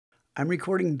I'm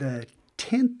recording the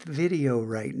 10th video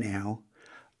right now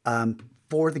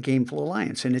for the Gameful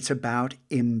Alliance, and it's about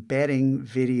embedding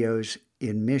videos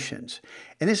in missions.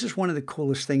 And this is one of the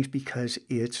coolest things because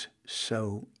it's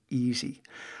so easy.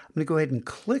 I'm going to go ahead and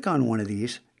click on one of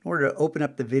these in order to open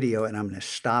up the video, and I'm going to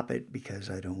stop it because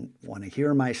I don't want to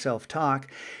hear myself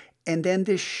talk. And then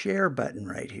this share button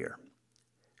right here.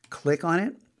 Click on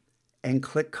it and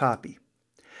click copy.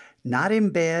 Not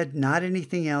embed, not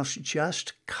anything else,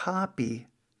 just copy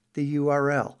the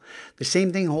URL. The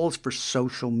same thing holds for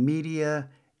social media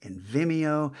and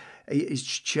Vimeo. It's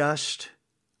just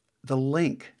the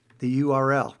link, the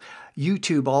URL.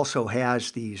 YouTube also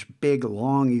has these big,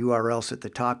 long URLs at the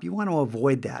top. You want to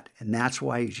avoid that, and that's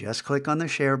why you just click on the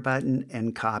share button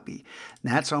and copy.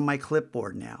 And that's on my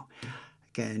clipboard now. I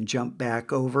can jump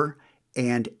back over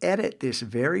and edit this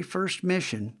very first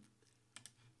mission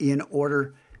in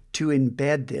order to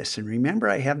embed this. And remember,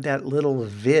 I have that little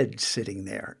vid sitting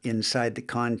there inside the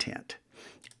content.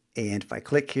 And if I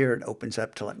click here, it opens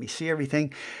up to let me see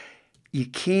everything. You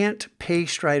can't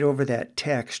paste right over that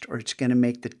text or it's going to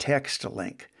make the text a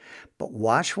link. But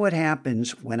watch what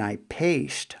happens when I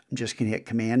paste. I'm just going to hit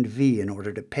Command V in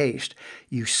order to paste.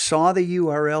 You saw the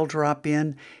URL drop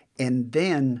in, and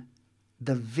then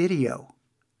the video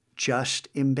just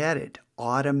embedded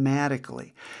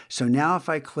automatically. So now if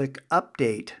I click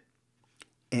Update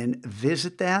and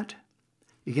visit that,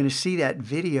 you're going to see that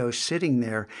video sitting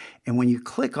there. And when you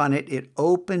click on it, it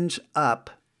opens up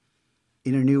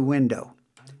in a new window.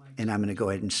 And I'm going to go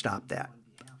ahead and stop that.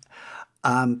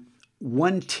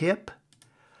 One tip,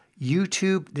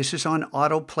 YouTube, this is on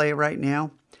autoplay right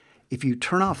now. If you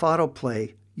turn off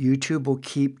autoplay, YouTube will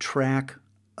keep track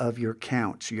of your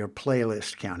counts, your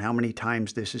playlist count, how many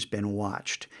times this has been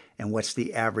watched, and what's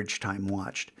the average time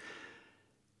watched.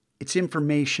 It's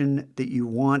information that you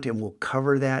want, and we'll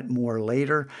cover that more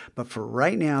later. But for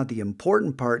right now, the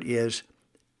important part is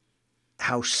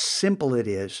how simple it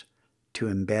is to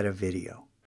embed a video.